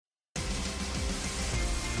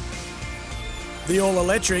The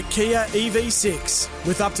all-electric Kia EV6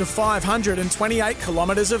 with up to 528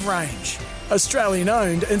 kilometres of range.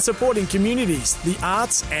 Australian-owned and supporting communities, the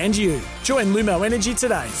arts and you. Join Lumo Energy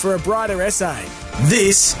today for a brighter SA.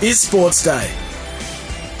 This is Sports Day.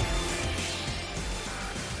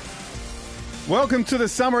 Welcome to the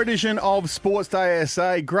summer edition of Sportsday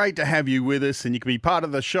SA. Great to have you with us, and you can be part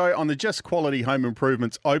of the show on the Just Quality Home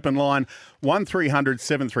Improvements open line 1300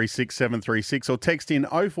 736 736 or text in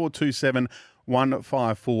 0427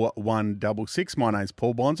 154 166. My name's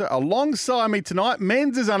Paul Bonzer. Alongside me tonight,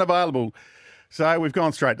 men's is unavailable, so we've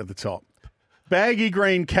gone straight to the top. Baggy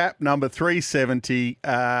green cap, number 370,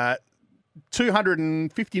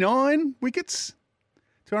 259 wickets.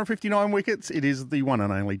 259 wickets. It is the one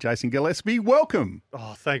and only Jason Gillespie. Welcome.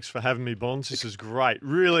 Oh, thanks for having me, Bonds. This is great.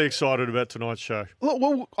 Really excited about tonight's show.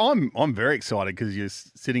 Well, I'm very excited because you're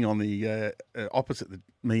sitting on the opposite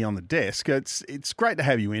me on the desk. It's great to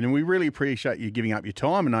have you in, and we really appreciate you giving up your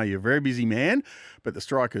time. I know you're a very busy man, but the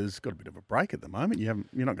striker's got a bit of a break at the moment. You're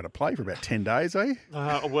not going to play for about 10 days, are you?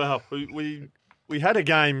 Well, we had a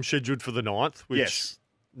game scheduled for the 9th, which yes.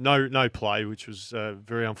 no play, which was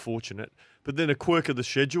very unfortunate. But then a quirk of the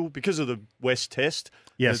schedule, because of the West Test,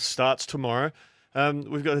 yes, that starts tomorrow,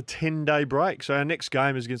 we've got a 10-day break. So our next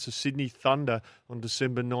game is against the Sydney Thunder on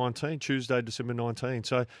December 19, Tuesday, December 19.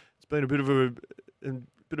 So it's been a bit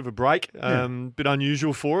of a break, bit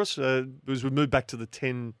unusual for us because we've moved back to the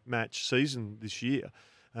 10-match season this year.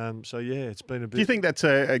 It's been a bit. Do you think that's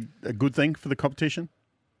a good thing for the competition,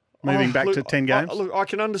 moving back to 10 games? I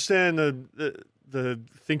can understand the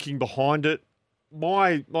thinking behind it.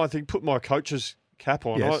 My thing, put my coach's cap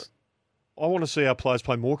on. Yes. I want to see our players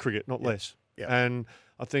play more cricket, not less. Yep. And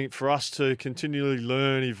I think for us to continually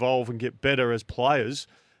learn, evolve, and get better as players,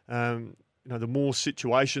 the more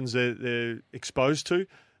situations they're exposed to,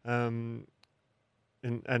 and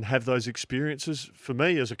have those experiences. For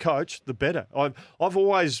me as a coach, the better. I've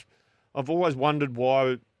always wondered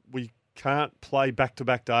why we can't play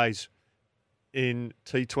back-to-back days in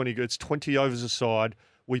T20. It's 20 overs a side.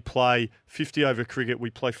 We play 50-over cricket. We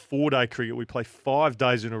play 4-day cricket. We play 5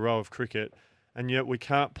 days in a row of cricket, and yet we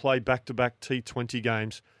can't play back-to-back T20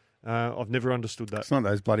 games. I've never understood that. It's not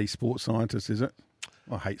those bloody sports scientists, is it?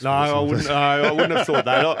 I hate sports scientists. I wouldn't have thought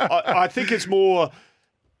that. I think it's more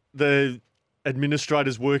the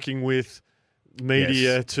administrators working with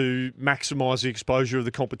media to maximise the exposure of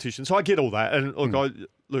the competition. So I get all that,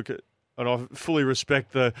 and I fully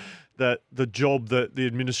respect the job that the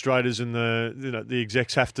administrators and the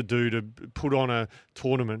execs have to do to put on a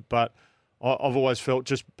tournament. But I've always felt,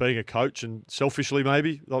 just being a coach and selfishly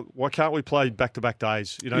maybe, like, why can't we play back-to-back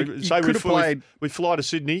days? Say we fly to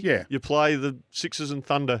Sydney, you play the Sixers and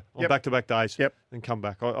Thunder on back-to-back days and come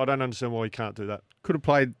back. I don't understand why you can't do that. Could have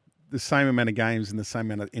played the same amount of games in the same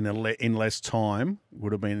amount in less time.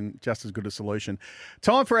 Would have been just as good a solution.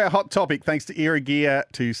 Time for our hot topic. Thanks to Irrigear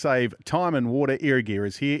to save time and water. Irrigear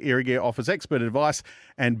is here. Irrigear offers expert advice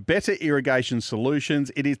and better irrigation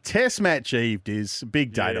solutions. It is Test Match Eve. Is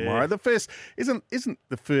big day tomorrow. The first isn't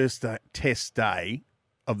the first Test day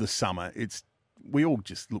of the summer. We all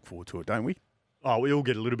just look forward to it, don't we? Oh, we all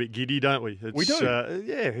get a little bit giddy, don't we? We do.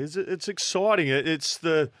 It's exciting. It's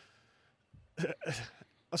the.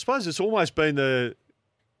 I suppose it's almost been the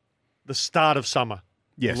start of summer.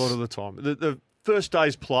 Yes. A lot of the time. The first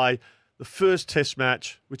day's play, the first Test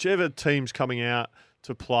match, whichever team's coming out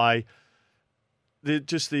to play,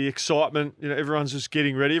 just the excitement. Everyone's just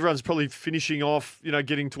getting ready. Everyone's probably finishing off.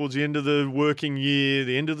 Getting towards the end of the working year,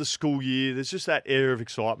 the end of the school year. There's just that air of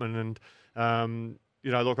excitement, and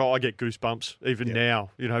I get goosebumps even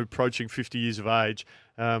now. Approaching 50 years of age,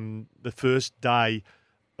 the first day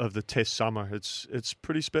of the Test summer. It's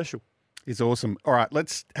pretty special. It's awesome. All right,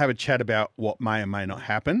 let's have a chat about what may or may not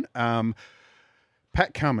happen.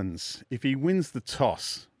 Pat Cummins, if he wins the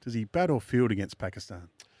toss, does he bat or field against Pakistan?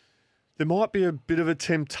 There might be a bit of a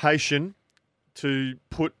temptation to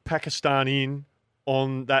put Pakistan in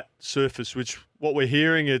on that surface, which what we're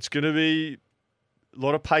hearing, it's going to be a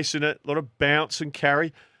lot of pace in it, a lot of bounce and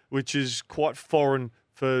carry, which is quite foreign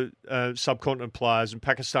for subcontinent players. And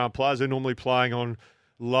Pakistan players, they're normally playing on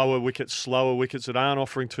lower wickets, slower wickets that aren't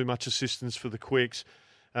offering too much assistance for the quicks.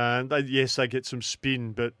 They get some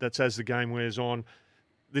spin, but that's as the game wears on.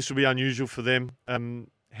 This will be unusual for them.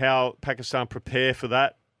 How Pakistan prepare for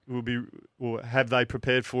that or have they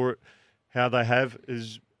prepared for it? How they have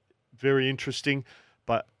is very interesting.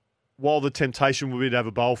 But while the temptation will be to have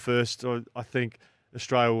a bowl first, I think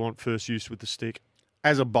Australia will want first use with the stick.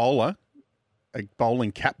 As a bowler, a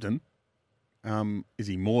bowling captain, is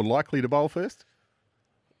he more likely to bowl first?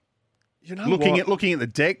 You know looking what? at the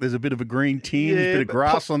deck, there's a bit of a green tinge, a bit of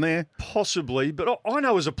grass on there. Possibly, but I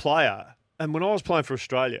know as a player, and when I was playing for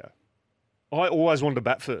Australia, I always wanted to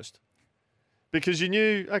bat first because you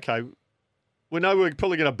knew, okay, we know we're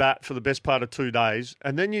probably going to bat for the best part of 2 days,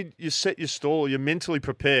 and then you set your stall, you mentally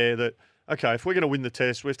prepare that, okay, if we're going to win the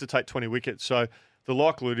test, we have to take 20 wickets. So the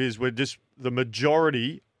likelihood is the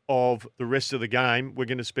majority of the rest of the game we're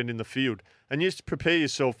going to spend in the field. And you just prepare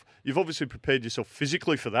yourself. You've obviously prepared yourself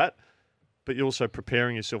physically for that, but you're also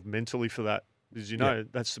preparing yourself mentally for that because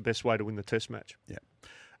that's the best way to win the test match. Yeah.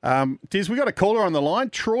 Diz, we got a caller on the line.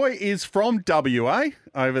 Troy is from WA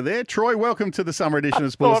over there. Troy, welcome to the summer edition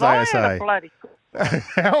of Sportsday SA.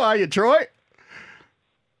 How are you, Troy?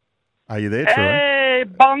 Are you there, Troy? Hey,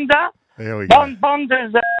 Bonda. There we go.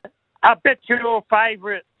 Bonda's, I bet your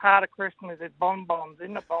favourite part of Christmas is bonbons,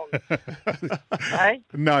 isn't it, Bonda? Hey?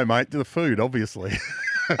 No, mate, the food, obviously.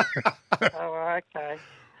 Oh, okay.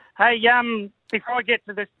 Hey, before I get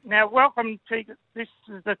to this, now welcome to, this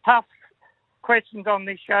is the tough questions on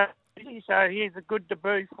this show, so here's a good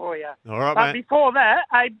debut for you. All right, but mate. before that,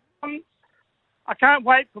 I can't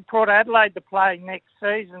wait for Port Adelaide to play next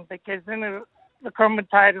season because then the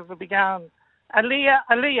commentators will be going, Aaliyah.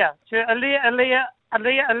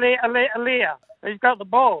 Who's got the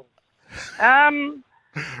ball?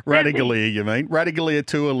 Radigalia, you mean? Radigalia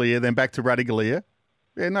to Aaliyah, then back to Radigalia.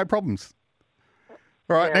 Yeah, no problems.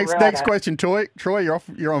 All right, next question, Troy. Troy,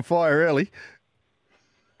 you're on fire early.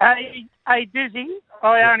 Hey, Dizzy,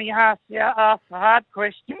 I only ask the hard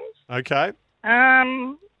questions. Okay.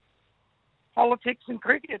 Politics and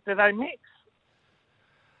cricket, do they mix?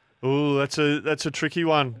 Oh, that's a tricky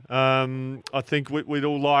one. I think we'd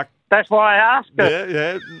all like. That's why I asked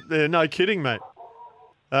it. Yeah. No kidding, mate.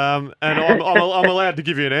 And I'm allowed to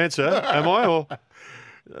give you an answer, am I? Or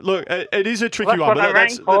look, it is a tricky one,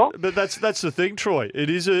 but that's the thing, Troy. It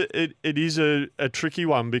is a tricky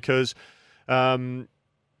one because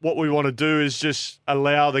what we want to do is just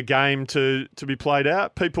allow the game to be played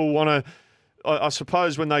out. People want to, I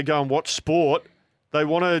suppose, when they go and watch sport, they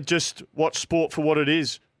want to just watch sport for what it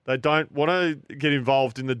is. They don't want to get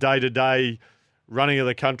involved in the day-to-day running of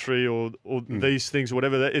the country or these things or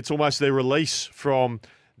whatever. It's almost their release from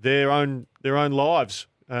their own lives.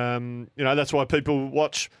 That's why people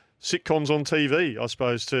watch sitcoms on TV, I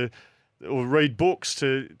suppose, or read books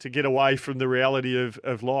to get away from the reality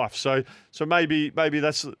of life. So maybe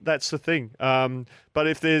that's the thing. But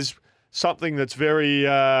if there's something that's very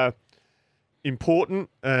important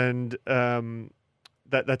and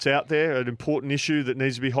that's out there, an important issue that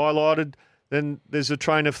needs to be highlighted, then there's a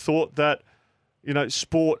train of thought that,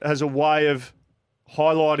 sport has a way of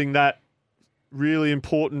highlighting that really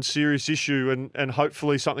important, serious issue and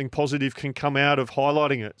hopefully something positive can come out of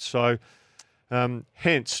highlighting it. So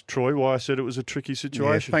hence, Troy, why I said it was a tricky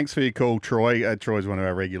situation. Yeah, thanks for your call, Troy. Troy's one of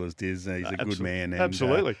our regulars, Diz. He's a good man. And,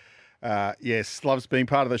 absolutely. Yes, loves being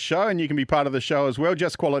part of the show, and you can be part of the show as well.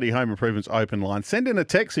 Just Quality Home Improvements open line. Send in a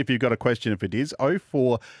text if you've got a question if it is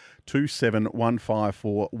 0427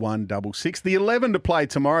 154 166. The 11 to play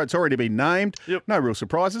tomorrow. It's already been named. Yep. No real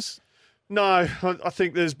surprises. No, I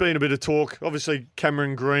think there's been a bit of talk. Obviously,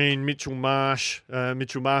 Cameron Green, Mitchell Marsh.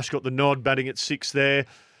 Mitchell Marsh got the nod, batting at 6 there.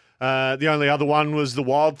 The only other one was the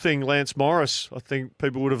wild thing, Lance Morris. I think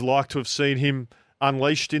people would have liked to have seen him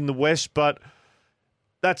unleashed in the West, but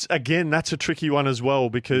that's a tricky one as well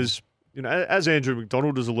because, as Andrew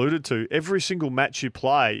McDonald has alluded to, every single match you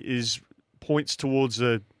play points towards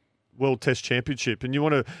a World Test Championship, and you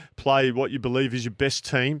want to play what you believe is your best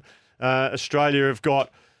team. Australia have got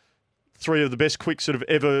 3 of the best quicks that have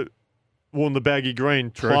ever worn the baggy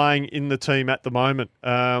green playing in the team at the moment.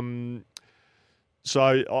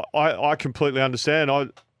 So I completely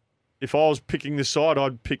understand. If I was picking this side,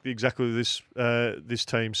 I'd pick exactly this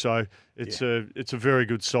team. So it's a very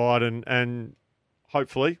good side, and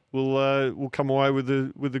hopefully we'll come away with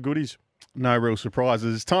the goodies. No real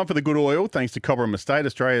surprises. It's time for the good oil, thanks to Cobram Estate,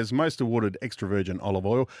 Australia's most awarded extra virgin olive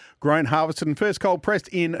oil, grown, harvested, and first cold pressed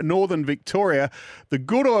in northern Victoria. The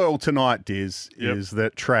good oil tonight, Diz, is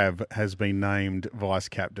that Trav has been named vice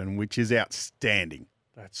captain, which is outstanding.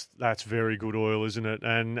 That's very good oil, isn't it?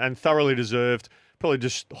 And thoroughly deserved. Probably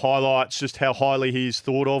just highlights just how highly he is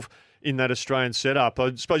thought of in that Australian setup.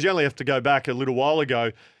 I suppose you only have to go back a little while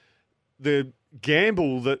ago. The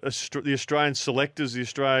gamble that the Australian selectors, the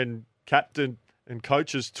Australian captain and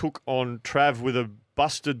coaches took on Trav with a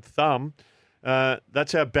busted thumb,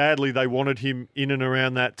 that's how badly they wanted him in and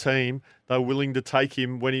around that team. They were willing to take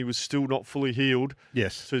him when he was still not fully healed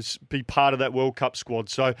to be part of that World Cup squad.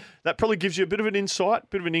 So that probably gives you a bit of an insight, a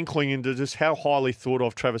bit of an inkling into just how highly thought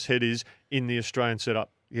of Travis Head is in the Australian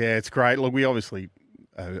setup. Yeah, it's great. Look, we obviously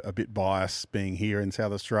a bit biased being here in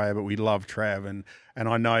South Australia, but we love Trav, and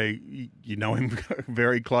I know you know him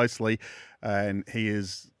very closely, and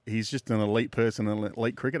he's just an elite person, an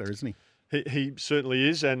elite cricketer, isn't he? He certainly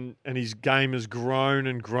is, and his game has grown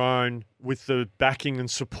and grown with the backing and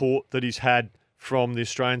support that he's had from the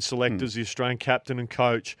Australian selectors, the Australian captain and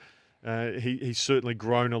coach. He's certainly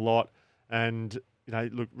grown a lot, and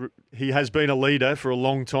look, he has been a leader for a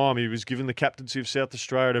long time. He was given the captaincy of South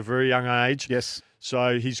Australia at a very young age. Yes.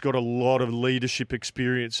 So he's got a lot of leadership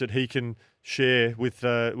experience that he can share with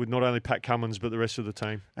not only Pat Cummins but the rest of the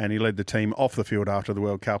team. And he led the team off the field after the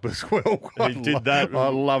World Cup as well. He did that. I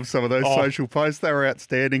love some of those social posts. They were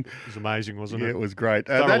outstanding. It was amazing, wasn't it? Yeah, it was great.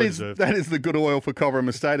 That is the good oil for Cobram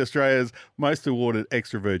Estate, Australia's most awarded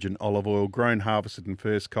extra virgin olive oil, grown, harvested and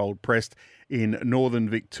first cold pressed in northern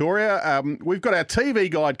Victoria. We've got our TV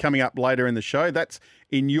guide coming up later in the show. That's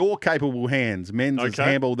in your capable hands. Men's has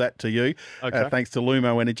handballed that to you, thanks to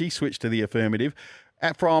Lumo Energy. Switch to the affirmative.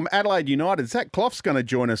 From Adelaide United, Zach Clough's going to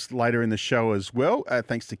join us later in the show as well,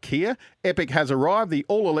 thanks to Kia. Epic has arrived, the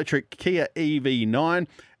all-electric Kia EV9.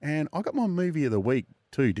 And I got my movie of the week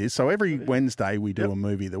too, Diz. So every Wednesday we do a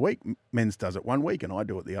movie of the week. Men's does it one week and I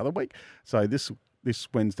do it the other week. So this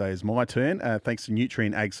Wednesday is my turn, thanks to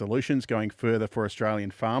Nutrien Ag Solutions, going further for Australian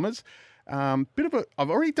farmers. I've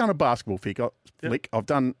already done a basketball flick. I've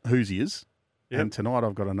done Hoosiers. Yep. And tonight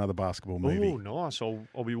I've got another basketball movie. Oh, nice.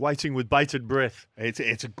 I'll be waiting with bated breath. It's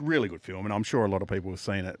a really good film, and I'm sure a lot of people have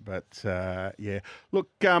seen it. But, yeah. Look,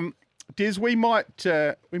 Diz, we might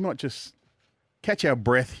just catch our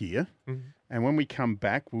breath here. Mm-hmm. And when we come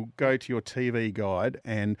back, we'll go to your TV guide,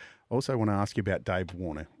 and also want to ask you about Dave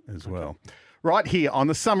Warner as well. Right here on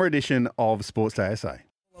the summer edition of Sportsday SA.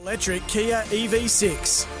 Electric Kia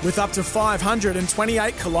EV6 with up to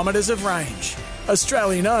 528 kilometres of range.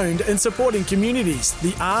 Australian owned and supporting communities,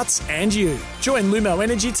 the arts and you. Join Lumo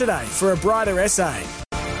Energy today for a brighter SA.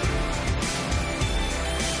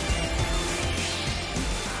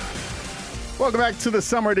 Welcome back to the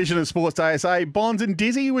summer edition of Sportsday SA. Bonds and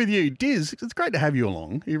Dizzy with you. Diz, it's great to have you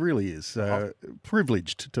along. It really is.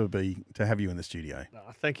 Privileged to have you in the studio.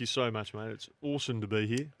 Thank you so much, mate. It's awesome to be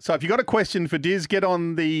here. So if you've got a question for Diz, get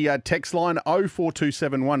on the text line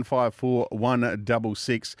 0427 154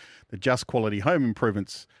 166. The Just Quality Home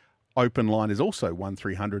Improvements open line is also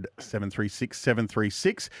 1300 736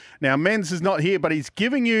 736. Now, Men's is not here, but he's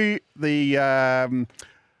giving you the...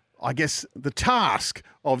 the task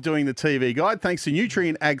of doing the TV guide, thanks to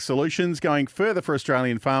Nutrien Ag Solutions, going further for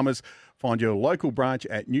Australian farmers. Find your local branch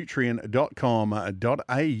at nutrien.com.au.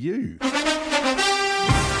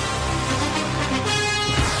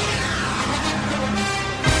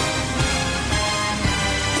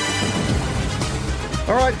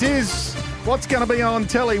 All right, Diz, what's going to be on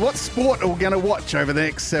telly? What sport are we going to watch over the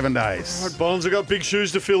next 7 days? All right, Bonds, I've got big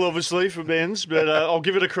shoes to fill, obviously, for men's, but I'll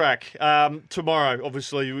give it a crack. Tomorrow,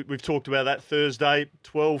 obviously, we've talked about that Thursday,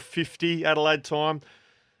 12:50 Adelaide time,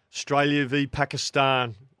 Australia v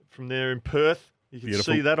Pakistan from there in Perth. You can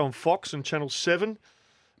see that on Fox and Channel 7.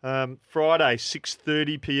 Friday,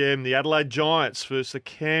 6:30 p.m, the Adelaide Giants versus the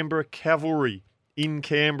Canberra Cavalry in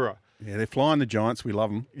Canberra. Yeah, they're flying, the Giants. We love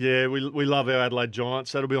them. Yeah, we love our Adelaide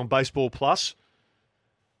Giants. That'll be on Baseball Plus.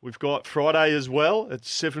 We've got Friday as well at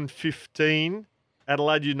 7:15.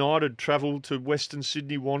 Adelaide United travel to Western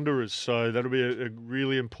Sydney Wanderers. So that'll be a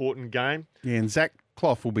really important game. Yeah, and Zach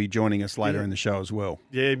Clough will be joining us later in the show as well.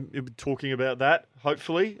 Yeah, he'll be talking about that,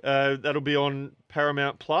 hopefully. That'll be on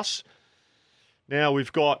Paramount Plus. Now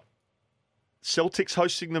we've got Celtics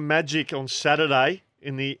hosting the Magic on Saturday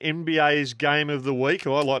in the NBA's Game of the Week.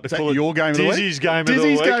 I like to call it your game of the week? Dizzy's Game of the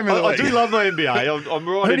Week. I do love my NBA. I'm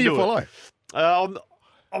right Who into do you it. follow?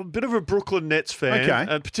 I'm a bit of a Brooklyn Nets fan,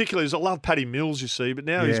 and particularly as I love Patty Mills, you see, but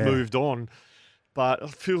now he's moved on. But I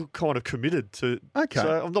feel kind of committed to.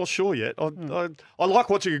 So I'm not sure yet. I like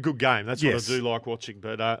watching a good game. That's what I do like watching.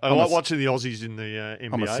 But I like watching the Aussies in the NBA.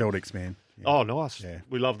 I'm a Celtics man. Yeah. Oh, nice. Yeah.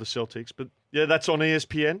 We love the Celtics. But yeah, that's on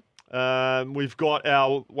ESPN. We've got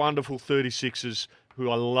our wonderful 36ers, who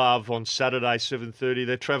I love, on Saturday, 7:30.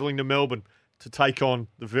 They're travelling to Melbourne to take on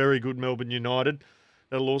the very good Melbourne United.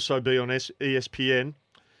 That'll also be on ESPN.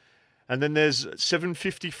 And then there's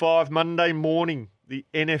 7:55 Monday morning, the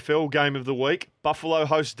NFL Game of the Week. Buffalo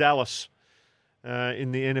hosts Dallas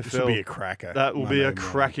in the NFL. This will be a cracker. That will be a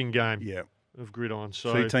cracking game of gridiron.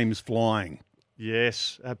 So, 2 teams flying.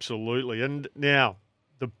 Yes, absolutely. And now,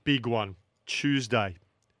 the big one, Tuesday,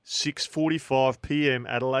 6:45 p.m.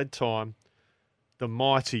 Adelaide time. The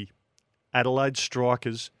mighty Adelaide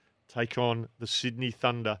Strikers take on the Sydney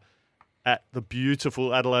Thunder at the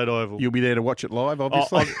beautiful Adelaide Oval. You'll be there to watch it live,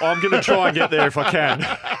 obviously. I'm going to try and get there if I can.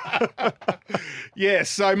 Yes,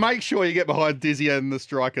 so make sure you get behind Dizzy and the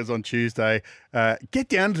Strikers on Tuesday. Get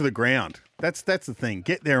down to the ground. That's the thing.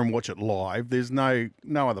 Get there and watch it live. There's no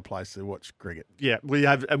other place to watch cricket. Yeah, we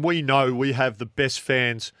have the best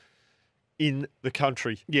fans in the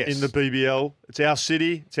country. Yes. In the BBL. It's our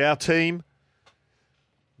city. It's our team.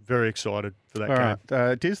 Very excited for that game. All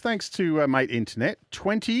right. Diz, thanks to Mate Internet.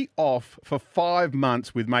 20 off for 5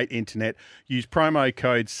 months with Mate Internet. Use promo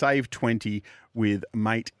code SAVE20 with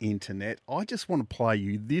Mate Internet. I just want to play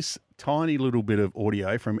you this tiny little bit of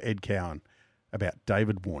audio from Ed Cowan about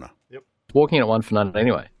David Warner. Yep. Walking at 1 for none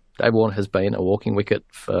anyway. David Warner has been a walking wicket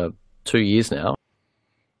for 2 years now.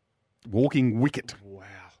 Walking wicket. Wow.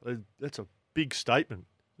 That's a big statement.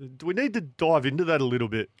 Do we need to dive into that a little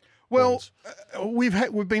bit? Well, we've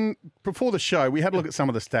been before the show. We had a look at some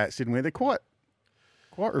of the stats, didn't we? They're quite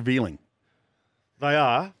revealing. They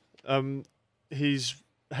are. Since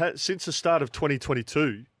the start of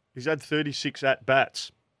 2022, he's had 36 at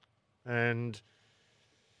bats, and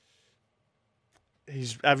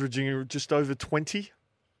he's averaging just over 20,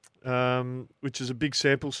 which is a big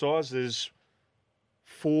sample size. There's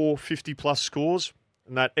 4 50-plus scores,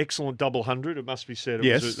 and that excellent double 100. It must be said.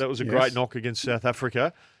 That was a great knock against South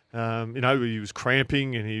Africa. He was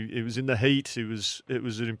cramping and he was in the heat. It was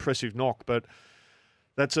an impressive knock, but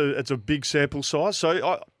it's a big sample size.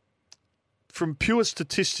 So from pure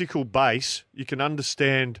statistical base, you can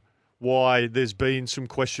understand why there's been some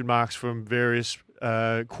question marks from various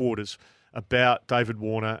quarters about David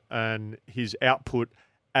Warner and his output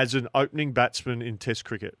as an opening batsman in Test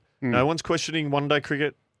cricket. No one's questioning one-day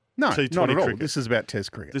cricket. No, T20 not at all. cricket. This is about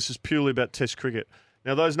Test cricket. This is purely about Test cricket.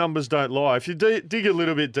 Now, those numbers don't lie. If you dig a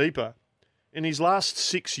little bit deeper, in his last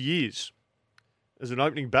 6 years as an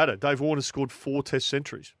opening batter, Dave Warner scored 4 Test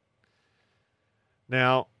centuries.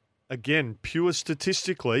 Now, again, pure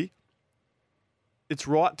statistically, it's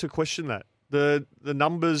right to question that. The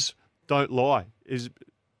numbers don't lie.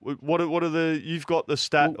 What are you've got the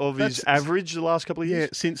stat of his average the last couple of years?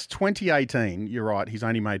 Yeah, since 2018, you're right, he's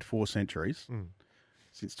only made 4 centuries.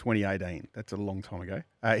 Since 2018. That's a long time ago.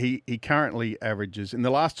 He currently averages, in the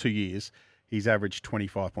last 2 years, he's averaged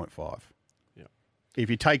 25.5. Yeah. If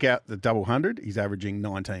you take out the double 100, he's averaging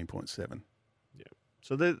 19.7. Yeah.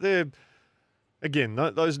 So they're again,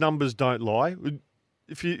 those numbers don't lie.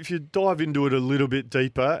 If you dive into it a little bit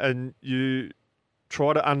deeper and you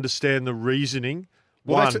try to understand the reasoning.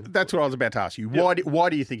 Well, that's what I was about to ask you. Yep. Why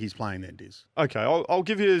do you think he's playing then, Diz? Okay, I'll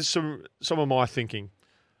give you some of my thinking.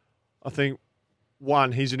 I think,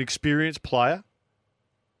 one, he's an experienced player.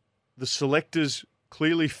 The selectors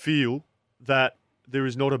clearly feel that there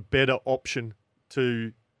is not a better option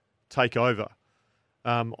to take over.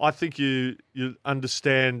 I think you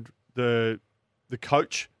understand the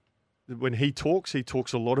coach. When he talks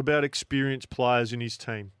a lot about experienced players in his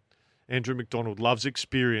team. Andrew McDonald loves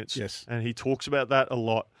experience. Yes. And he talks about that a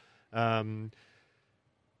lot. And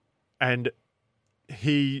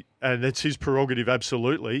it's his prerogative,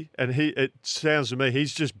 absolutely. And it sounds to me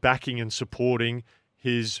he's just backing and supporting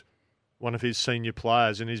one of his senior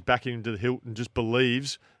players, and he's backing him to the hilt and just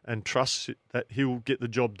believes and trusts that he'll get the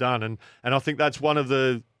job done. And I think that's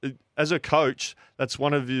as a coach, that's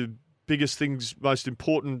one of the biggest things, most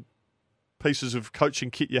important pieces of coaching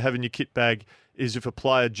kit you have in your kit bag is if a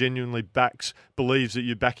player genuinely believes that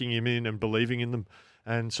you're backing him in and believing in them.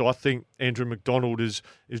 And so I think Andrew McDonald is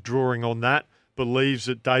drawing on that. Believes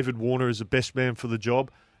that David Warner is the best man for the job.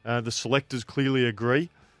 The selectors clearly agree,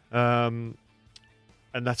 and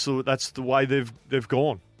that's the way they've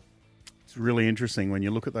gone. It's really interesting when you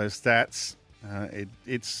look at those stats.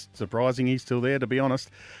 It's surprising he's still there, to be honest.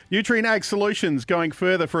 Nutrien Ag Solutions, going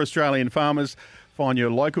further for Australian farmers. Find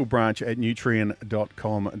your local branch at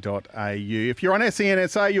nutrien.com.au. If you're on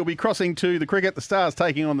SENSA, you'll be crossing to the cricket. The Stars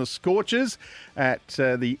taking on the Scorchers at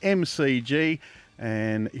the MCG.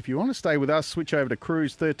 And if you want to stay with us, switch over to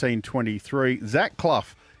Cruise 1323. Zach Clough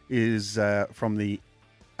is from the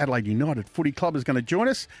Adelaide United Footy Club is going to join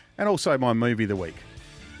us, and also my movie of the week.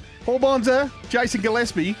 Paul Bonza, Jason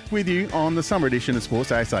Gillespie with you on the summer edition of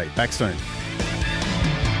Sportsday SA. Back soon.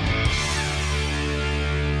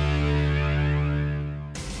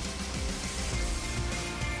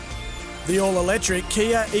 The all-electric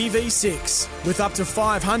Kia EV6 with up to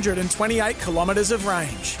 528 kilometres of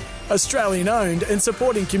range. Australian owned and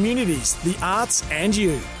supporting communities, the arts and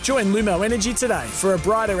you. Join Lumo Energy today for a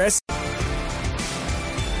brighter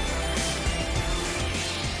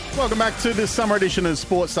Welcome back to this summer edition of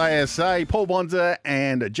Sportsday SA. Paul Bonza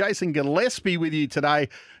and Jason Gillespie with you today.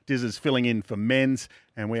 Diz is filling in for men's,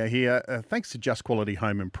 and we are here thanks to Just Quality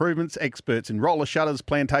Home Improvements, experts in roller shutters,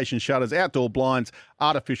 plantation shutters, outdoor blinds,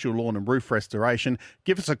 artificial lawn and roof restoration.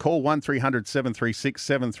 Give us a call, 1300 736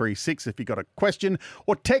 736 if you've got a question,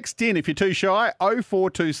 or text in if you're too shy,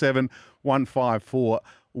 0427 154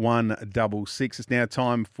 166. It's now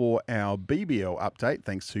time for our BBL update,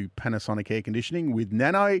 thanks to Panasonic Air Conditioning with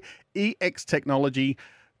Nano EX technology.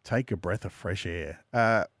 Take a breath of fresh air.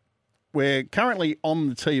 We're currently on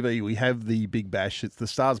the TV. We have the Big Bash. It's the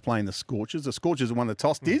Stars playing the Scorchers. The Scorchers have won the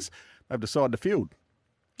toss. They've decided to field.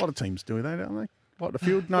 A lot of teams do that, don't they? Like the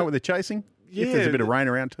field, know what they're chasing. Yeah, if there's a bit of rain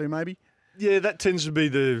around too, maybe. Yeah, that tends to be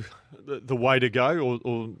the way to go,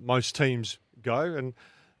 or most teams go, and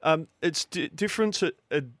it's different.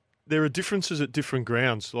 There are differences at different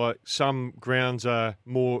grounds. Like some grounds are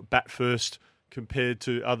more bat first compared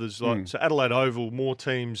to others. So Adelaide Oval, more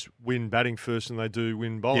teams win batting first than they do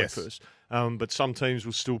win bowling first. But some teams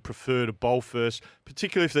will still prefer to bowl first,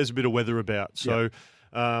 particularly if there's a bit of weather about. So,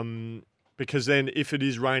 because then if it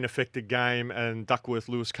is rain-affected game and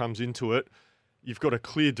Duckworth-Lewis comes into it, you've got a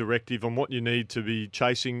clear directive on what you need to be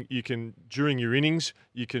chasing. You can, during your innings,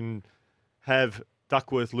 you can have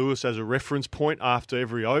Duckworth-Lewis as a reference point after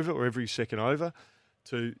every over or every second over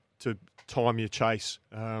to time your chase.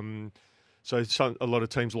 So a lot of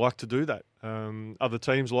teams like to do that. Other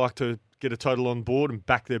teams like to get a total on board and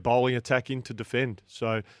back their bowling attack in to defend.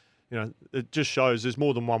 So, it just shows there's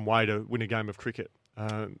more than one way to win a game of cricket.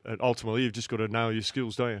 And ultimately, you've just got to know your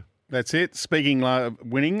skills, don't you? That's it. Speaking of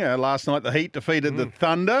winning, last night the Heat defeated the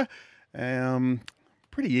Thunder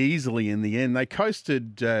pretty easily in the end. They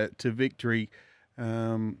coasted to victory.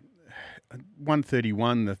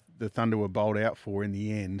 131 the Thunder were bowled out for in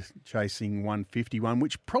the end, chasing 151,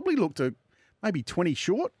 which probably looked maybe 20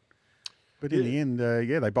 short. But in the end,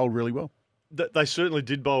 they bowled really well. They certainly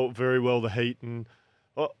did bowl very well, the Heat. And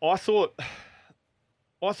I thought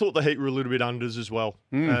the Heat were a little bit unders as well,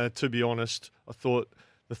 to be honest. I thought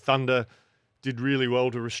the Thunder did really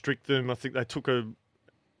well to restrict them. I think they took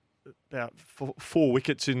about 4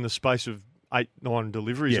 wickets in the space of 8-9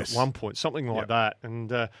 deliveries at one point, something like that,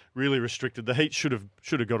 and really restricted. The Heat should have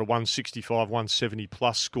got a 165, 170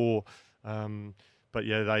 plus score, but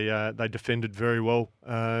they defended very well.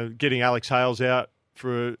 Getting Alex Hales out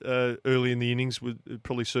for early in the innings would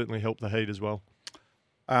probably certainly help the Heat as well.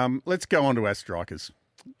 Let's go on to our strikers.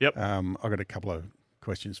 Yep, I've got a couple of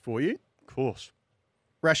questions for you. Of course,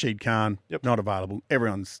 Rashid Khan not available.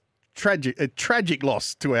 Everyone's a tragic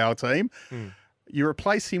loss to our team. You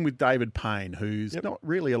replace him with David Payne, who's not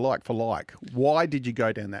really a like for like. Why did you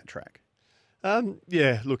go down that track?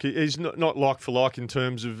 Look, he's not like for like in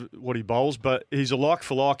terms of what he bowls, but he's a like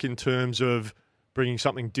for like in terms of bringing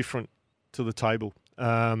something different to the table.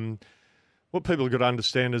 What people have got to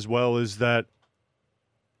understand as well is that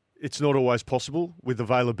it's not always possible with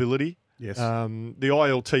availability. Yes. The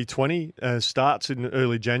IL T20 starts in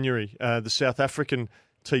early January. The South African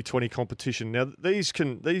T20 competition. Now, these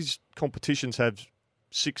competitions have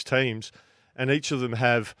 6 teams, and each of them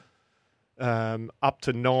have up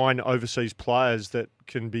to 9 overseas players that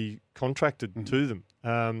can be contracted to them.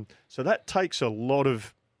 So that takes a lot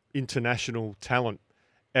of international talent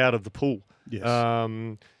out of the pool. Yes.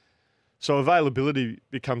 So availability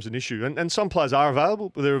becomes an issue. And some players are available,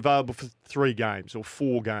 but they're available for 3 games or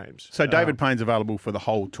 4 games. So David Payne's available for the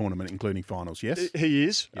whole tournament, including finals, yes? He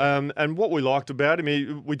is. Yeah. And what we liked about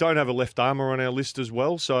him, we don't have a left armer on our list as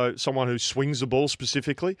well, so someone who swings the ball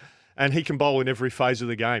specifically, and he can bowl in every phase of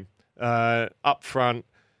the game. Up front,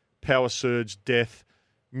 power surge, death,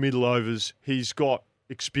 middle overs. He's got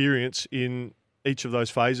experience in each of those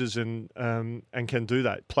phases and can do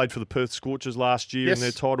that. Played for the Perth Scorchers last year in their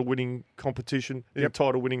title-winning competition, in a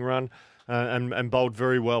title-winning run, and bowled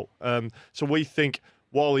very well. So we think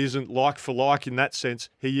while he isn't like for like in that sense,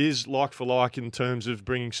 he is like for like in terms of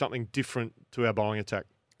bringing something different to our bowling attack.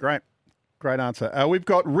 Great answer. We've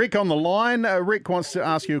got Rick on the line. Rick wants to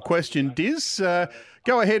ask you a question. Diz,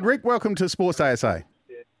 go ahead, Rick. Welcome to Sportsday SA.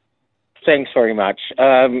 Thanks very much.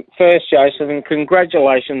 First, Jason,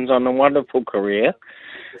 congratulations on a wonderful career.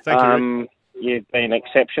 Thank you, Rick. You've been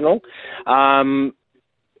exceptional. And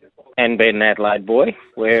been an Adelaide boy.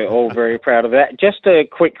 We're all very proud of that. Just a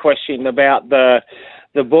quick question about the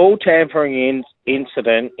ball tampering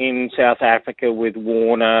incident in South Africa with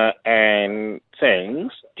Warner and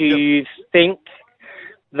things. Do you think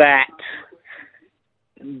that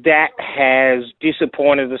has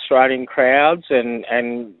disappointed Australian crowds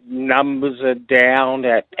and numbers are down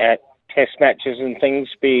at test matches and things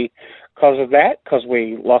because of that? Because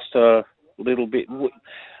we lost a little bit.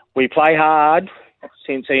 we play hard.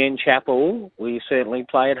 Since Ian Chappell, we certainly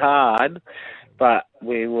played hard, but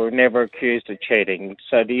we were never accused of cheating.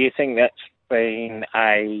 So do you think that's been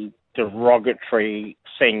a derogatory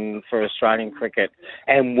thing for Australian cricket,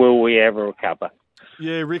 and will we ever recover?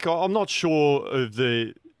 Yeah, Rick, I'm not sure of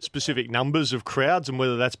the specific numbers of crowds and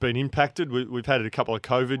whether that's been impacted. We've had a couple of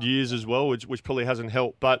COVID years as well, which probably hasn't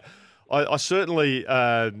helped. But I certainly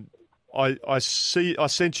I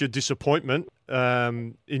sense your disappointment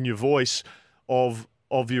in your voice of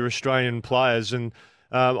your Australian players, and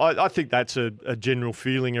I think that's a general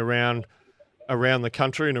feeling around the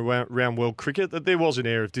country and around world cricket, that there was an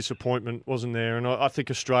air of disappointment, wasn't there? And I think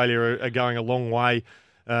Australia are going a long way,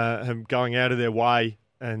 going out of their way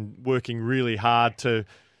and working really hard to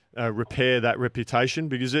repair that reputation,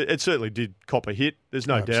 because it certainly did cop a hit. There's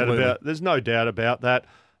no doubt about that.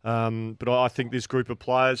 But I think this group of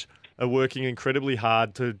players are working incredibly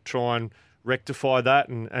hard to try and rectify that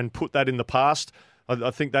and put that in the past.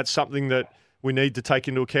 I think that's something that we need to take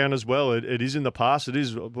into account as well. It is in the past. It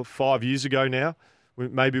is 5 years ago now.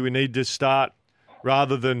 Maybe we need to start,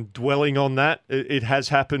 rather than dwelling on that. It has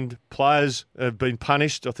happened. Players have been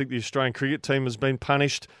punished. I think the Australian cricket team has been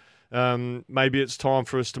punished. Maybe it's time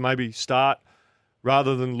for us to maybe start,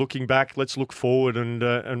 rather than looking back, let's look forward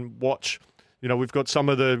and watch. You know, we've got some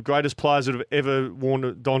of the greatest players that have ever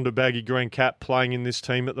donned a baggy green cap playing in this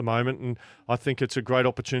team at the moment, and I think it's a great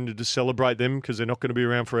opportunity to celebrate them, because they're not going to be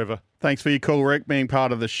around forever. Thanks for your call, Rick, being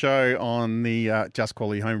part of the show on the Just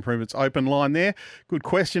Quality Home Improvements open line there. Good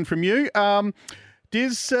question from you.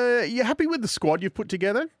 Diz, you happy with the squad you've put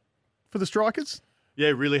together for the Strikers? Yeah,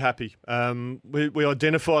 really happy. We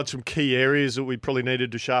identified some key areas that we probably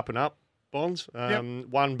needed to sharpen up, Bonds.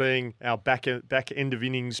 One being our back end of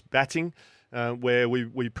innings batting, where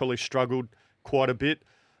we probably struggled quite a bit.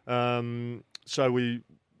 So we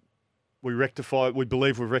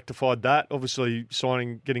believe we've rectified that. Obviously,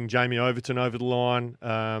 getting Jamie Overton over the line,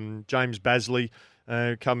 James Bazley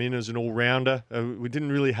come in as an all-rounder. We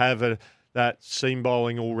didn't really have that seam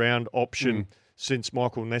bowling all-round option since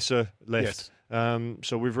Michael Nessa left. Yes.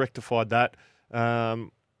 So we've rectified that.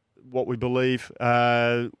 What we believe,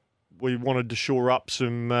 we wanted to shore up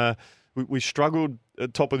some... We struggled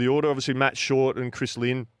at top of the order. Obviously, Matt Short and Chris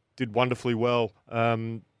Lynn did wonderfully well.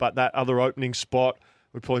 But that other opening spot,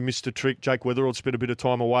 we probably missed a trick. Jake Weatherald spent a bit of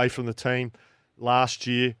time away from the team last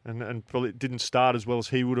year and probably didn't start as well as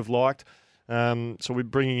he would have liked. So we're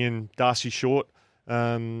bringing in Darcy Short.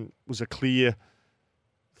 Was a clear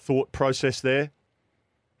thought process there.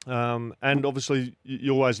 And obviously,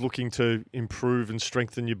 you're always looking to improve and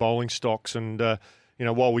strengthen your bowling stocks. And,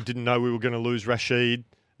 while we didn't know we were going to lose Rashid,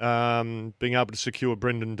 being able to secure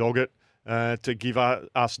Brendan Doggett to give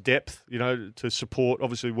us depth, to support,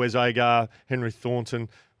 obviously, Wes Agar, Henry Thornton.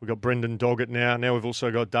 We've got Brendan Doggett now. Now we've also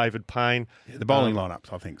got David Payne. Yeah, the bowling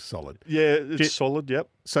lineup's, I think, solid. Yeah, it's solid, yep.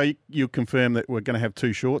 So you confirm that we're going to have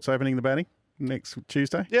two shorts opening the batting next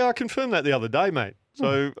Tuesday? Yeah, I confirmed that the other day, mate.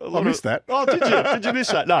 So I missed that. Oh, did you? Did you miss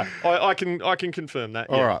that? No, I can confirm that.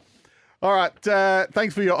 Yeah. All right.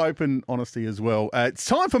 Thanks for your open honesty as well. It's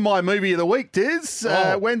time for my movie of the week, Diz.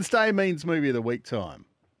 Wednesday means movie of the week time.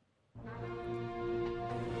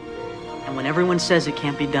 And when everyone says it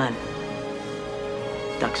can't be done,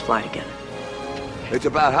 ducks fly together. It's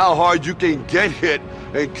about how hard you can get hit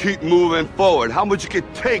and keep moving forward. How much you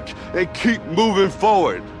can take and keep moving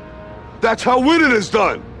forward. That's how winning is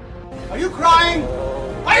done. Are you crying?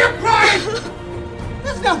 Are you crying?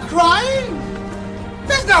 There's no crying.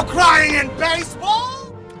 There's no crying in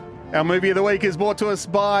baseball. Our movie of the week is brought to us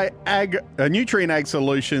by Nutrient Ag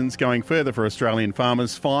Solutions, going further for Australian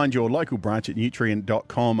farmers. Find your local branch at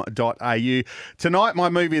nutrient.com.au. Tonight, my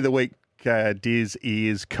movie of the week, Diz,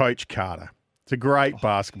 is Coach Carter. It's a great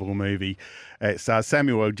basketball movie. It stars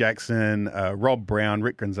Samuel L. Jackson, Rob Brown,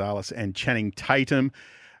 Rick Gonzalez, and Channing Tatum.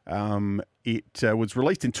 It was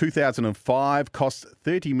released in 2005, cost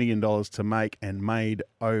 $30 million to make, and made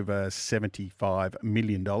over $75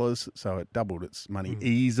 million, so it doubled its money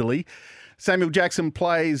easily. Samuel Jackson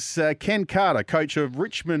plays Ken Carter, coach of the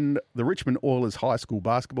Richmond Oilers high school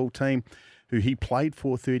basketball team, who he played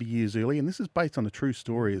for 30 years earlier, and this is based on a true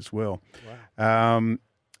story as well. Wow.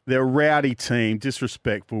 They're a rowdy team,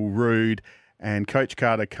 disrespectful, rude, and Coach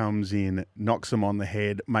Carter comes in, knocks them on the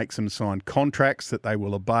head, makes them sign contracts that they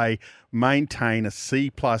will obey, maintain a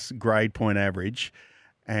C+ grade point average,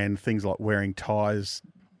 and things like wearing ties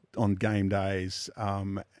on game days.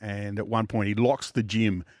 And at one point, he locks the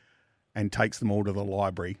gym and takes them all to the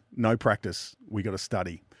library. No practice. We got to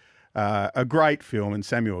study. A great film, and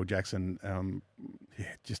Samuel Jackson,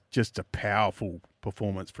 just a powerful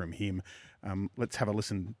performance from him. Let's have a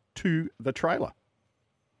listen to the trailer.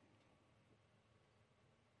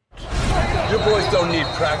 Your boys don't need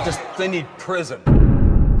practice, they need prison.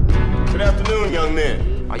 Good afternoon, young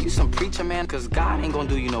men. Are you some preacher, man? Because God ain't gonna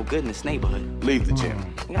do you no good in this neighborhood. Leave the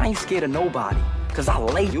gym. I ain't scared of nobody, because I'll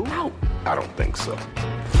lay you out. I don't think so.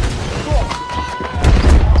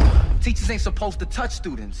 Teachers ain't supposed to touch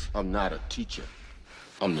students. I'm not a teacher.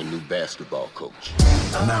 I'm the new basketball coach.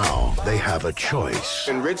 Now they have a choice.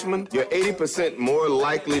 In Richmond, you're 80% more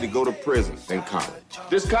likely to go to prison than college.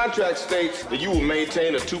 This contract states that you will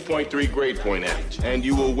maintain a 2.3 grade point average, and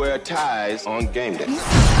you will wear ties on game day.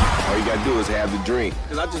 All you gotta do is have the dream.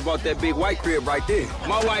 Because I just bought that big white crib right there.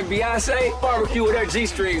 My wife Beyonce, barbecue with her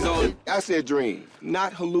G-strings on. I said dream,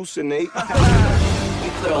 not hallucinate.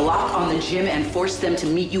 You put a lock on the gym and force them to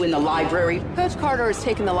meet you in the library. Coach Carter has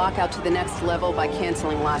taken the lockout to the next level by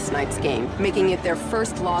canceling last night's game, making it their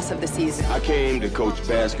first loss of the season. I came to coach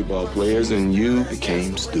basketball players, and you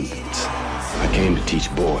became students. I came to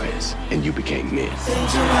teach boys, and you became men.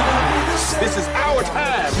 This is our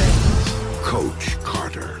time. Coach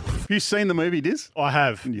Carter. Have you seen the movie, Diz? I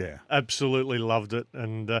have. Yeah. Absolutely loved it.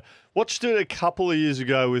 And watched it a couple of years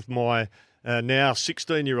ago with my now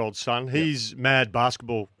 16-year-old son. He's mad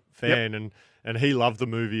basketball fan, and he loved the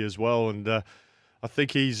movie as well. And I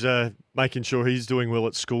think he's making sure he's doing well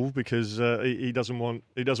at school because he doesn't want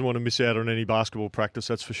to miss out on any basketball practice,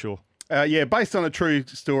 that's for sure. Based on a true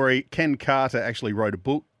story, Ken Carter actually wrote a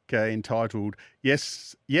book entitled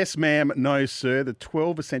Yes, Ma'am, No, Sir, The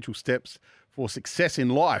 12 Essential Steps for Success in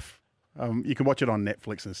Life. You can watch it on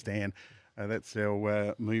Netflix and Stan. That's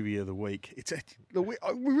our movie of the week. We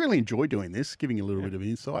really enjoy doing this, giving you a little bit of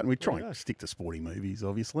insight, and we try and stick to sporting movies,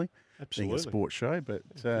 obviously, being a sports show, but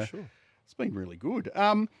it's been really good.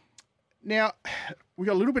 Now, we've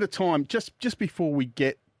got a little bit of time just before we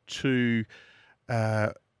get to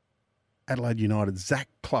Adelaide United. Zach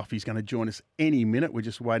Clough is going to join us any minute. We're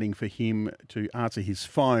just waiting for him to answer his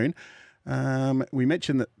phone. We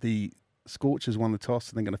mentioned that the Scorchers won the toss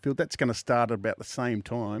and they're going to field. That's going to start at about the same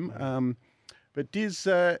time. But Diz,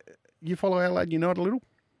 you follow Adelaide United a little?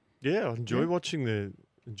 Yeah, I enjoy watching the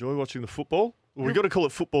football. Well, we've got to call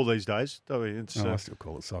it football these days, don't we? I still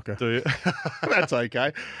call it soccer. Do you? That's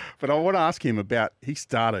okay. But I want to ask him about, he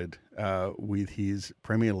started with his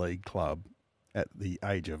Premier League club at the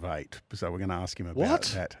age of 8. So we're going to ask him about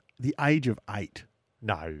that. The age of 8.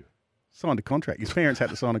 No. Signed a contract. His parents had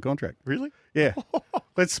to sign a contract. Really? Yeah.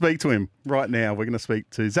 Let's speak to him right now. We're going to speak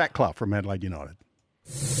to Zach Clough from Adelaide United.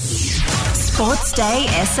 Sportsday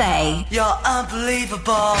SA. You're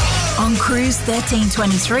unbelievable. On Cruise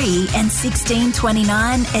 1323 and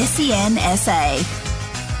 1629 SEN SA.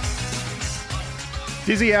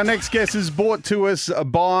 Dizzy, our next guest is brought to us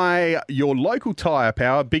by your local tyre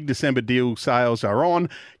power. Big December deal sales are on.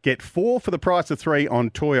 Get 4 for the price of 3 on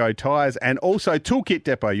Toyo tyres, and also Toolkit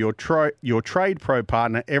Depot, your trade pro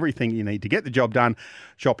partner. Everything you need to get the job done.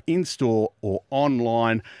 Shop in-store or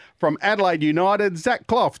online. From Adelaide United, Zach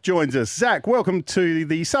Clough joins us. Zach, welcome to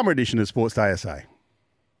the summer edition of Sportsday SA.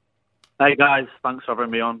 Hey guys, thanks for having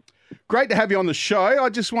me on. Great to have you on the show. I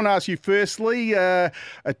just want to ask you firstly, a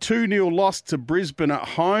 2-0 loss to Brisbane at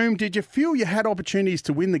home. Did you feel you had opportunities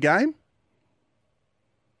to win the game?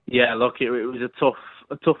 Yeah, look, it was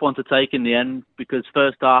a tough one to take in the end because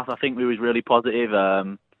first half I think we was really positive.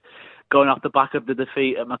 Going off the back of the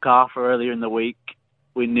defeat at Macarthur earlier in the week,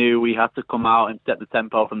 we knew we had to come out and set the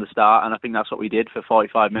tempo from the start, and I think that's what we did for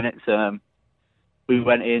 45 minutes. We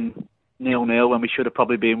went in 0-0 when we should have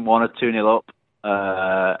probably been 1 or 2-0 up.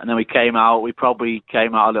 And then we probably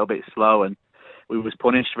came out a little bit slow, and we was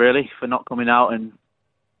punished really for not coming out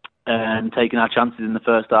and taking our chances in the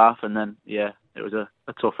first half. And then, it was a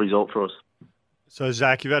tough result for us. So,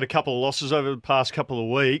 Zach, you've had a couple of losses over the past couple of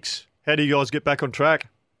weeks. How do you guys get back on track?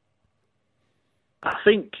 I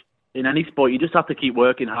think in any sport, you just have to keep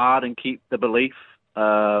working hard and keep the belief.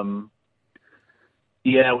 The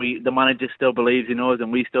manager still believes in us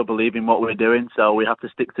and we still believe in what we're doing, so we have to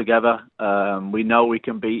stick together. We know we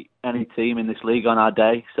can beat any team in this league on our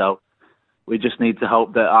day, so we just need to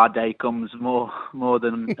hope that our day comes more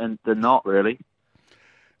than not, really.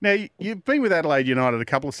 Now, you've been with Adelaide United a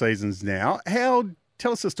couple of seasons now.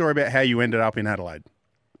 Tell us the story about how you ended up in Adelaide.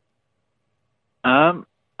 I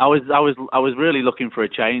was really looking for a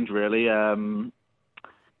change, really.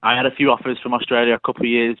 I had a few offers from Australia a couple of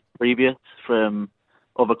years previous from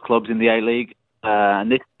other clubs in the A-League,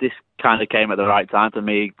 and this kind of came at the right time for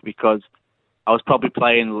me because I was probably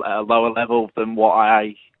playing at a lower level than what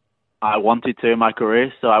I wanted to in my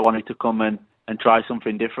career, so I wanted to come and try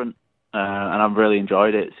something different, and I've really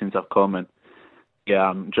enjoyed it since I've come, and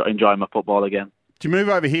I'm enjoying my football again. Did you move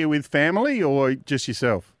over here with family or just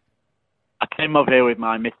yourself? I came over here with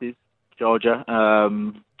my missus, Georgia,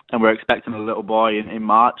 and we're expecting a little boy in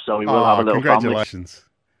March, so we will have a little congratulations.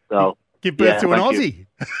 Family. So give birth to an Aussie.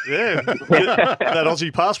 Yeah, that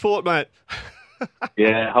Aussie passport, mate.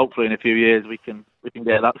 Yeah, hopefully in a few years we can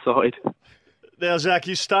get that sorted. Now, Zach,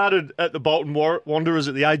 you started at the Bolton Wanderers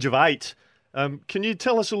at the age of 8. Can you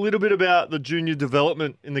tell us a little bit about the junior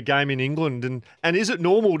development in the game in England, and is it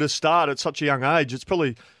normal to start at such a young age? It's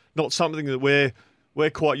probably not something that we're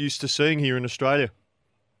quite used to seeing here in Australia.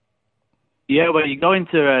 Yeah, well, you go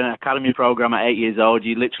into an academy program at 8 years old.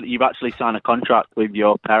 You've actually signed a contract with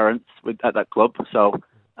your parents at that club. So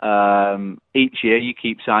each year you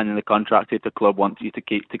keep signing the contract if the club wants you to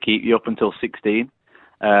keep you up until 16.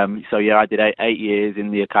 So yeah, I did 8 years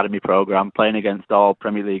in the academy program, playing against all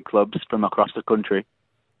Premier League clubs from across the country.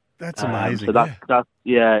 That's amazing. So that's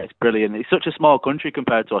it's brilliant. It's such a small country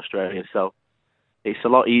compared to Australia, so it's a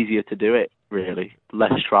lot easier to do it. Really,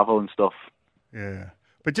 less travel and stuff. Yeah.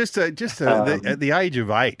 But at the age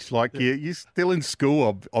of 8, like you're still in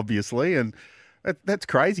school, obviously, and that's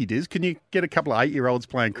crazy, Diz. Can you get a couple of 8-year-olds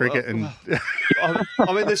playing cricket? I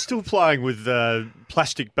mean, they're still playing with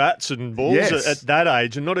plastic bats and balls at that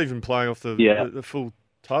age, and not even playing off the full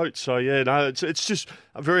tote. So yeah, no, it's just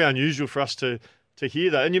very unusual for us to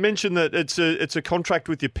hear that. And you mentioned that it's a contract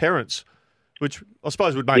with your parents, which I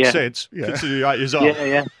suppose would make sense considering you're 8 years old.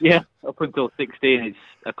 Yeah. Up until 16, it's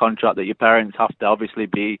a contract that your parents have to obviously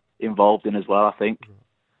be involved in as well, I think.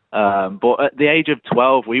 But at the age of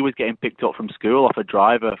 12, we was getting picked up from school off a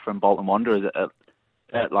driver from Bolton Wanderers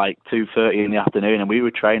at like 2:30 in the afternoon, and we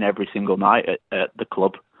would train every single night at the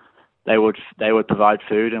club. They would provide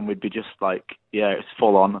food, and we'd be just like, it's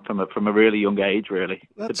full on from a really young age. Really,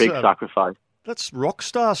 it's a big sacrifice. That's rock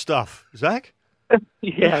star stuff, Zach.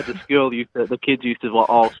 Yeah, the kids used to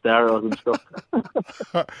all steroids and stuff.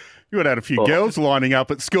 You would have had a few girls lining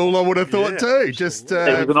up at school, I would have thought too. It was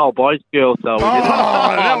an all boys school, so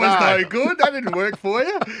that was no good. That didn't work for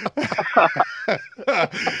you.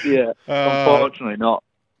 Yeah, unfortunately not.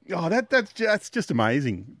 Oh, that's just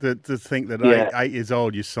amazing to think that at 8 years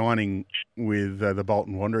old you're signing with the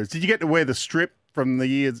Bolton Wanderers. Did you get to wear the strip from the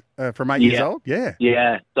years from 8 years old? Yeah.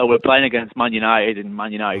 Yeah. So we're playing against Man United and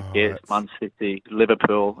Man United kids, Man City,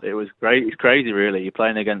 Liverpool. It was great. It's crazy, really. You're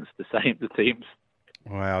playing against the teams.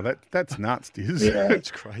 Wow, that's nuts, Diz. Yeah. That's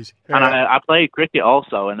crazy. And I played cricket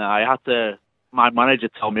also, and my manager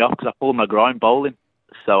told me off because I pulled my groin bowling.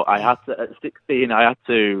 So at 16, I had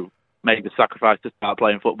to make the sacrifice to start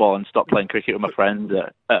playing football and stop playing cricket with my friends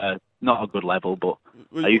at not a good level, but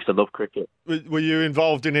I used to love cricket. Were you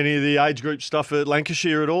involved in any of the age group stuff at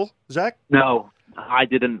Lancashire at all, Zach? No, I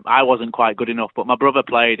didn't. I wasn't quite good enough, but my brother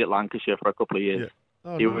played at Lancashire for a couple of years.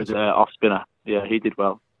 Yeah. He was an off spinner. Yeah, he did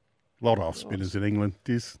well. A lot of off spinners in England,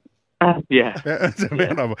 Diz. Yeah. Let's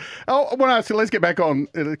get back on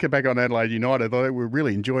Adelaide United. We're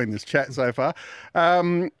really enjoying this chat so far.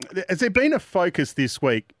 Has there been a focus this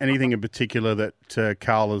week? Anything in particular that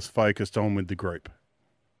Carl has focused on with the group?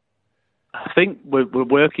 I think we're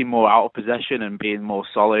working more out of possession and being more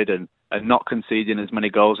solid and not conceding as many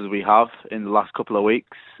goals as we have in the last couple of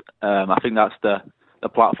weeks. I think that's the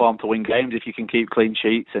platform to win games. If you can keep clean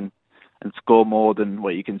sheets and score more than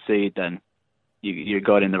what you concede, then you're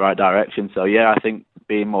going in the right direction. So, yeah, I think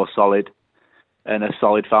being more solid and a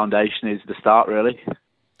solid foundation is the start, really.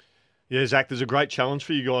 Yeah, Zach, there's a great challenge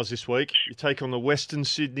for you guys this week. You take on the Western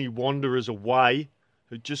Sydney Wanderers away,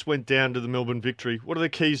 who just went down to the Melbourne Victory. What are the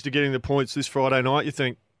keys to getting the points this Friday night, you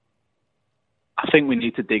think? I think we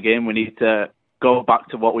need to dig in. We need to go back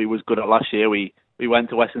to what we was good at last year. We went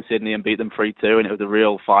to Western Sydney and beat them 3-2, and it was a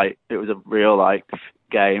real fight. It was a real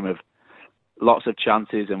game of lots of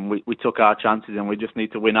chances, and we took our chances, and we just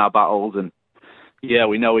need to win our battles. And yeah,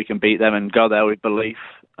 we know we can beat them and go there with belief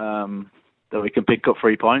that we can pick up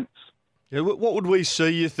 3 points. Yeah, what would we see,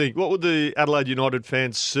 you think? What would the Adelaide United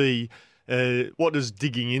fans see? What does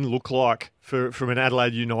digging in look like from an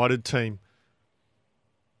Adelaide United team?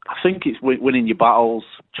 I think it's winning your battles,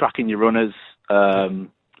 tracking your runners,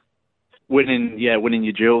 winning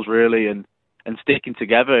your drills really, and sticking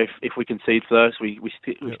together. If we concede first, we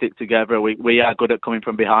stick together. We are good at coming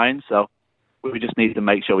from behind, so we just need to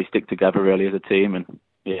make sure we stick together really as a team. And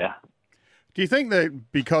yeah. Do you think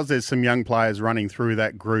that because there's some young players running through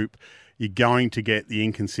that group, you're going to get the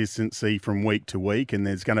inconsistency from week to week, and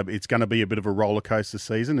it's going to be a bit of a roller coaster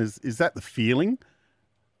season? Is that the feeling?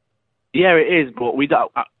 Yeah, it is, but we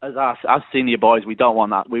don't. As senior boys, we don't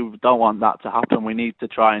want that. We don't want that to happen. We need to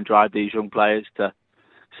try and drive these young players to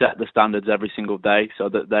set the standards every single day, so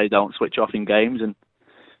that they don't switch off in games. And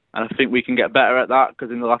I think we can get better at that,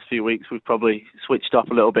 because in the last few weeks we've probably switched off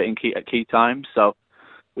a little bit at key times. So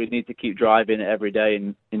we need to keep driving it every day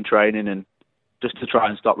in training and just to try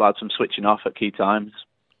and stop lads from switching off at key times.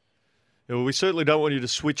 Yeah, well, we certainly don't want you to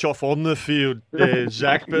switch off on the field there,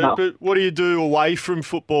 Zach, but, No. but what do you do away from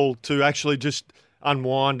football to actually just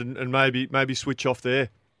unwind and maybe switch off there?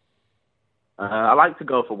 I like to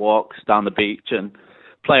go for walks down the beach and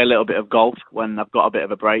play a little bit of golf when I've got a bit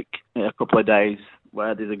of a break, a couple of days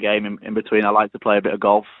where there's a game in between. I like to play a bit of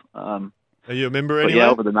golf. Are you a member But anyway?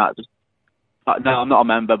 yeah, other than that, no, I'm not a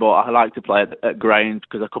member, but I like to play at Grange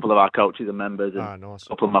because a couple of our coaches are members and nice. a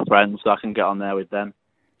couple of my friends, so I can get on there with them.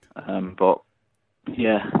 But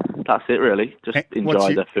yeah, that's it really. Just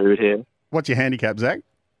enjoy the food here. What's your handicap, Zach?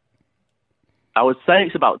 I would say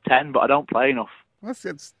it's about 10, but I don't play enough.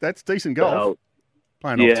 That's decent golf. So,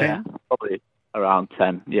 Playing off 10. Probably around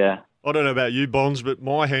 10, yeah. I don't know about you, Bonds, but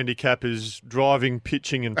my handicap is driving,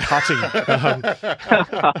 pitching and putting.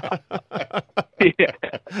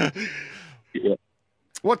 Yeah.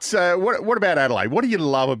 What about Adelaide? What do you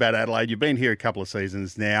love about Adelaide? You've been here a couple of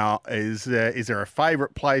seasons now. Is there a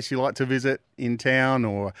favourite place you like to visit in town,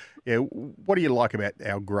 or what do you like about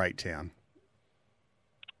our great town?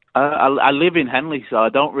 I live in Henley, so I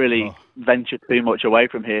don't really venture too much away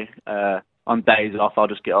from here. On days off, I'll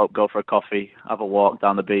just get up, go for a coffee, have a walk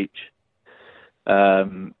down the beach.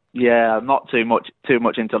 I'm not too much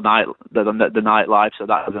into the nightlife, so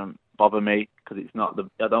that doesn't bother me because it's not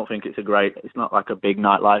I don't think it's not like a big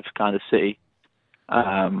nightlife kind of city.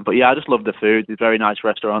 But yeah, I just love the food. There's very nice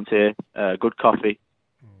restaurants here, good coffee,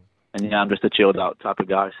 and yeah, I'm just a chilled out type of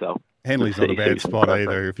guy. So Henley's not a bad spot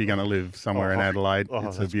either if you're going to live somewhere in Adelaide.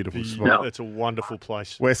 It's a beautiful spot. It's a wonderful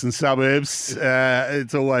place. Western suburbs,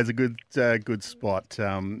 it's always a good spot.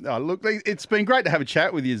 Look, it's been great to have a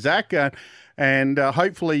chat with you, Zach, and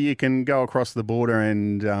hopefully you can go across the border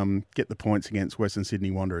and get the points against Western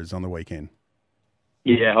Sydney Wanderers on the weekend.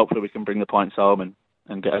 Yeah, hopefully we can bring the points home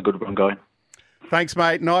and get a good run going. Thanks,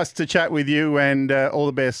 mate. Nice to chat with you, and all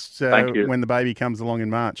the best when the baby comes along in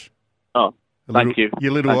March. Oh, thank you. You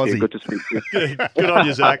little Thank Aussie. you. Good to speak to you. Good on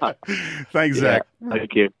you, Zach. Thanks, Zach.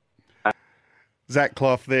 Thank you. Zach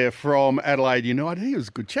Clough there from Adelaide United. He was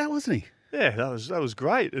a good chat, wasn't he? Yeah, that was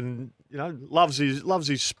great, and loves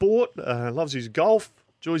his sport, loves his golf,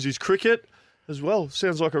 enjoys his cricket as well.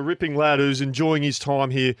 Sounds like a ripping lad who's enjoying his time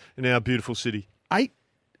here in our beautiful city. 8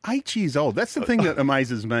 years old. That's the thing that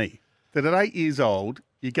amazes me. That at 8 years old,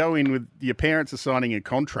 you go in with your parents are signing a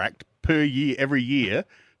contract per year, every year,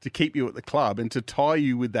 to keep you at the club and to tie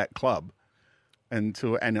you with that club. And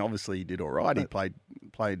obviously he did all right. He played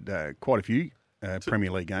quite a few Premier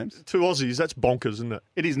League games. 2 Aussies, that's bonkers, isn't it?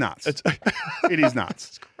 It is nuts. It is nuts.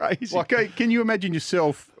 It's crazy. Like, can you imagine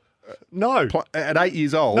yourself at 8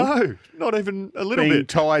 years old? No, not even a little being bit.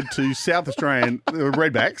 tied to South Australian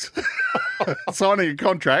Redbacks, signing a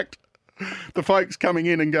contract. The folks coming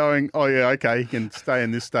in and going, oh, yeah, okay, he can stay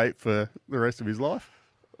in this state for the rest of his life.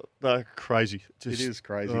 They're crazy. It is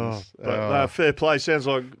crazy. Fair play. Sounds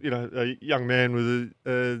like a young man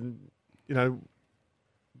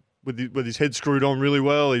with his head screwed on really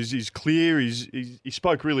well. He's clear. He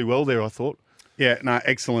spoke really well there, I thought. Yeah, no,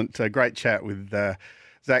 excellent. Great chat with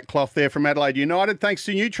Zach Clough there from Adelaide United. Thanks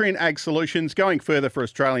to Nutrient Ag Solutions. Going further for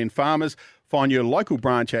Australian farmers, find your local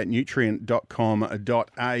branch at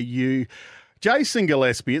nutrient.com.au. Jason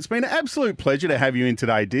Gillespie, it's been an absolute pleasure to have you in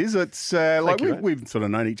today, Diz. It's we've sort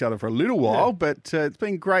of known each other for a little while, but it's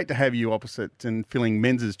been great to have you opposite and filling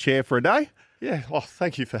Menz's chair for a day. Yeah,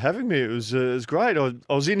 thank you for having me. It was great. I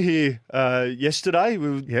was in here yesterday.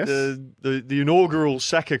 The inaugural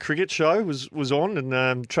Saka cricket show was on,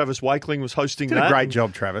 and Travis Wakeling was hosting that. Did a great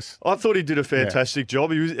job, Travis. I thought he did a fantastic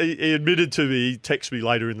job. He admitted to me, he texted me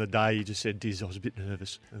later in the day, he just said, Diz, I was a bit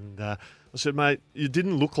nervous. And I said, mate, you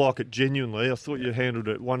didn't look like it genuinely. I thought you handled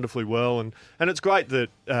it wonderfully well. And it's great that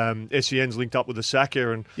SEN's linked up with the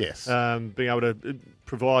Saka and being able to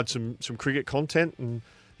provide some cricket content and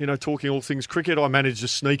talking all things cricket. I managed to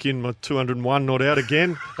sneak in my 201 not out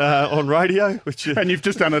again on radio. And you've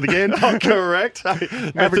just done it again. Oh, correct.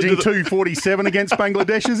 Averaging 247 against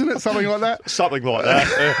Bangladesh, isn't it? Something like that? Something like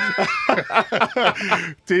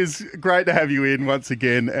that. It's great to have you in once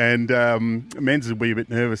again. And Menz will be a bit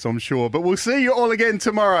nervous, I'm sure. But we'll see you all again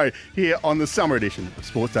tomorrow here on the summer edition of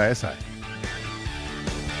Sportsday SA.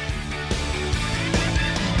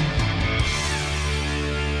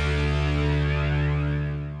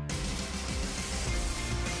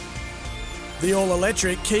 The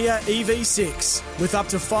all-electric Kia EV6 with up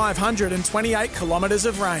to 528 kilometres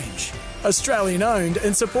of range. Australian owned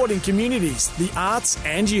and supporting communities, the arts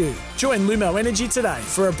and you. Join Lumo Energy today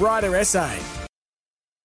for a brighter SA.